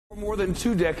more than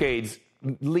 2 decades,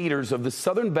 leaders of the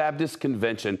Southern Baptist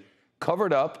Convention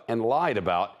covered up and lied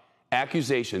about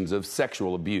accusations of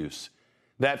sexual abuse.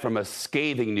 That from a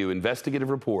scathing new investigative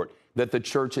report that the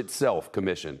church itself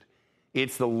commissioned.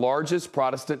 It's the largest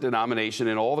Protestant denomination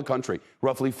in all the country,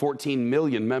 roughly 14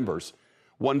 million members.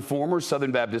 One former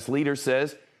Southern Baptist leader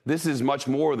says this is much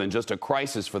more than just a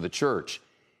crisis for the church.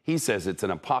 He says it's an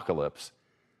apocalypse.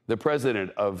 The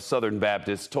president of Southern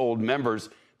Baptist told members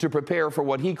to prepare for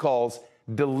what he calls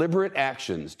deliberate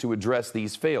actions to address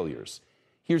these failures.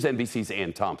 Here's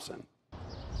NBC's Thompson.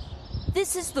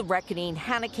 This is the reckoning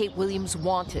Hannah Kate Williams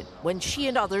wanted when she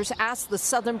and others asked the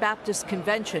Southern Baptist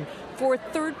Convention for a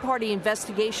third-party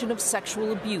investigation of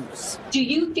sexual abuse. Do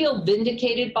you feel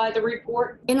vindicated by the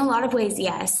report? In a lot of ways,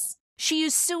 yes. She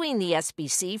is suing the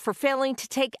SBC for failing to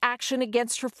take action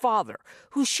against her father,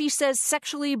 who she says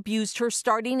sexually abused her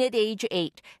starting at age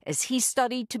 8 as he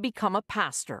studied to become a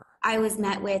pastor. I was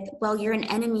met with, well, you're an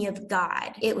enemy of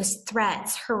God. It was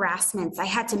threats, harassments. I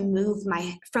had to move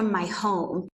from my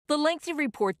home. The lengthy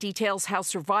report details how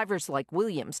survivors like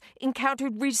Williams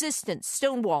encountered resistance,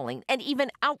 stonewalling, and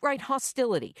even outright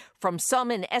hostility from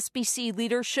some in SBC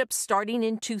leadership starting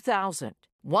in 2000.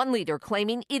 One leader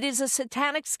claiming it is a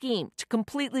satanic scheme to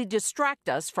completely distract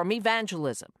us from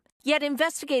evangelism. Yet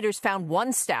investigators found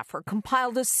one staffer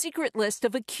compiled a secret list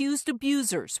of accused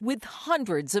abusers with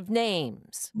hundreds of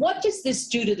names. What does this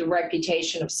do to the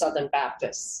reputation of Southern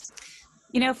Baptists?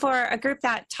 You know, for a group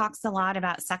that talks a lot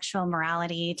about sexual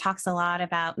morality, talks a lot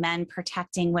about men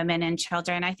protecting women and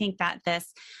children, I think that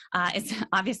this is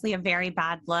obviously a very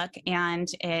bad look, and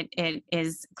it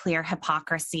is clear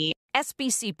hypocrisy.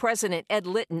 SBC President Ed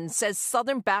Litton says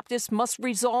Southern Baptists must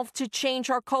resolve to change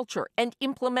our culture and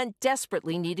implement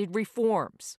desperately needed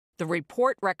reforms. The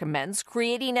report recommends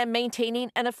creating and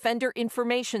maintaining an offender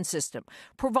information system,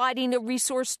 providing a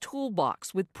resource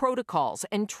toolbox with protocols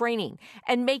and training,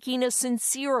 and making a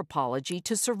sincere apology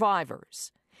to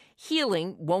survivors.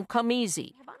 Healing won't come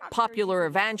easy. Popular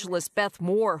evangelist Beth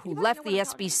Moore, who left the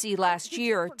SBC last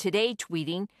year, today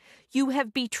tweeting, "You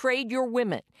have betrayed your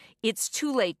women. It's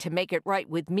too late to make it right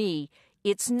with me.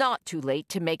 It's not too late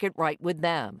to make it right with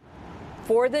them."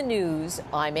 For the news,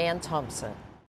 I'm Thompson.